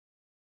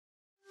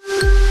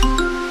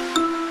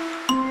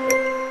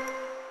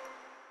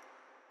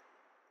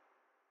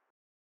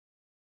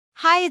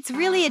Hi, it's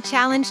really a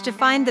challenge to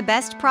find the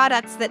best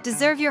products that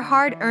deserve your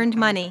hard-earned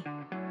money.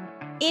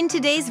 In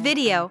today's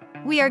video,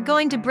 we are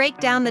going to break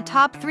down the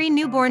top 3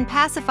 newborn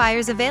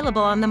pacifiers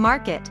available on the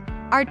market.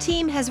 Our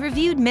team has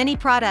reviewed many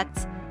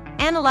products,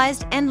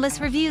 analyzed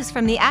endless reviews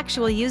from the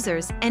actual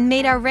users, and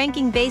made our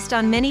ranking based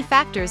on many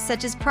factors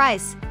such as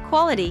price,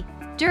 quality,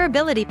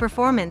 durability,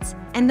 performance,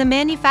 and the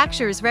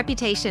manufacturer's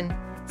reputation.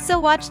 So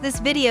watch this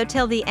video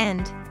till the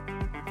end.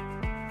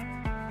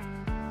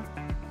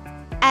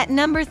 At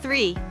number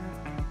 3.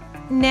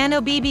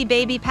 Nanobebe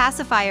Baby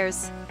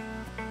Pacifiers.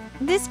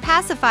 This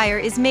pacifier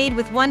is made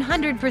with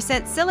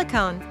 100%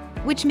 silicone,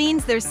 which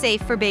means they're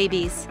safe for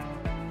babies.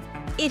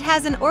 It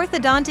has an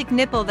orthodontic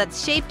nipple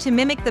that's shaped to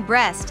mimic the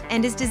breast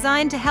and is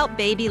designed to help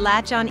baby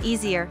latch on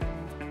easier.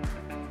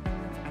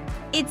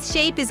 Its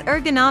shape is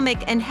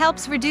ergonomic and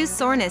helps reduce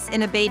soreness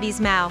in a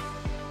baby's mouth.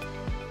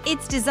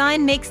 Its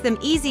design makes them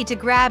easy to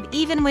grab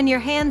even when your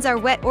hands are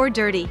wet or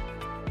dirty.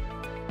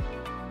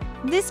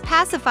 This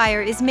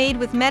pacifier is made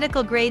with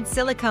medical-grade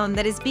silicone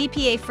that is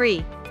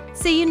BPA-free,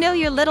 so you know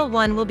your little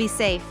one will be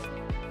safe.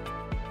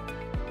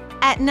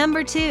 At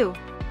number 2.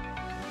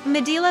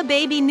 Medela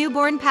Baby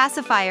Newborn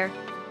Pacifier.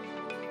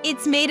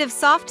 It's made of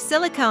soft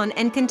silicone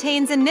and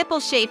contains a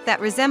nipple shape that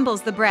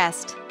resembles the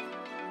breast.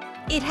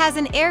 It has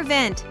an air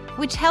vent,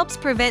 which helps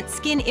prevent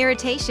skin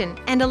irritation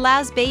and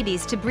allows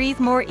babies to breathe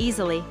more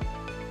easily.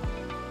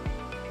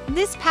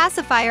 This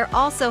pacifier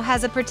also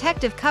has a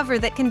protective cover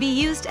that can be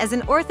used as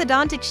an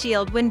orthodontic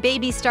shield when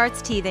baby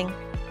starts teething.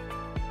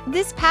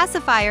 This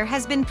pacifier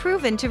has been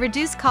proven to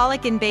reduce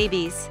colic in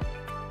babies.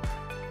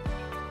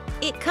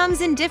 It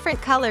comes in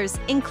different colors,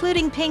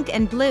 including pink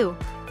and blue.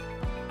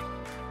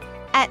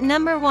 At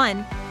number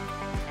 1.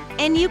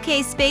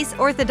 NUK Space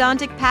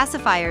Orthodontic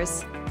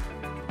Pacifiers.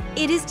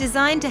 It is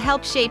designed to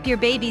help shape your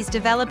baby's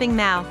developing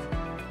mouth.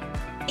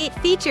 It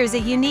features a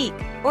unique,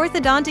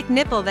 orthodontic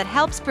nipple that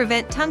helps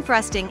prevent tongue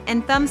thrusting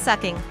and thumb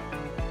sucking.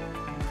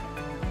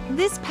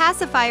 This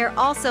pacifier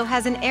also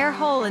has an air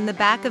hole in the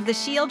back of the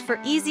shield for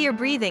easier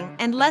breathing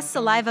and less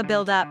saliva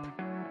buildup.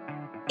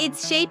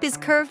 Its shape is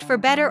curved for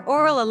better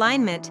oral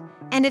alignment,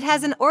 and it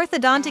has an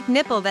orthodontic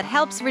nipple that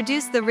helps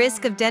reduce the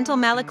risk of dental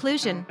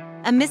malocclusion,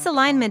 a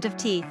misalignment of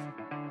teeth.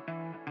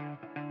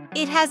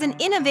 It has an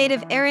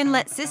innovative air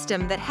inlet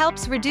system that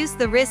helps reduce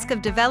the risk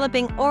of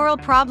developing oral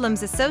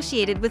problems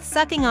associated with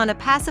sucking on a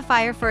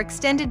pacifier for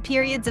extended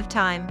periods of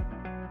time.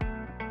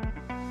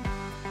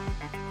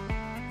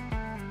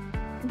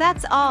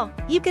 That's all.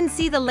 You can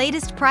see the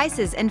latest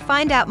prices and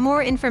find out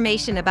more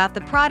information about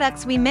the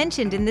products we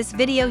mentioned in this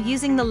video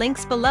using the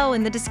links below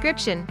in the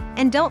description.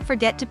 And don't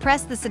forget to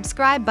press the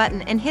subscribe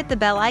button and hit the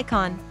bell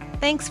icon.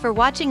 Thanks for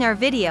watching our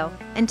video.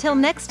 Until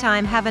next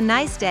time, have a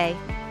nice day.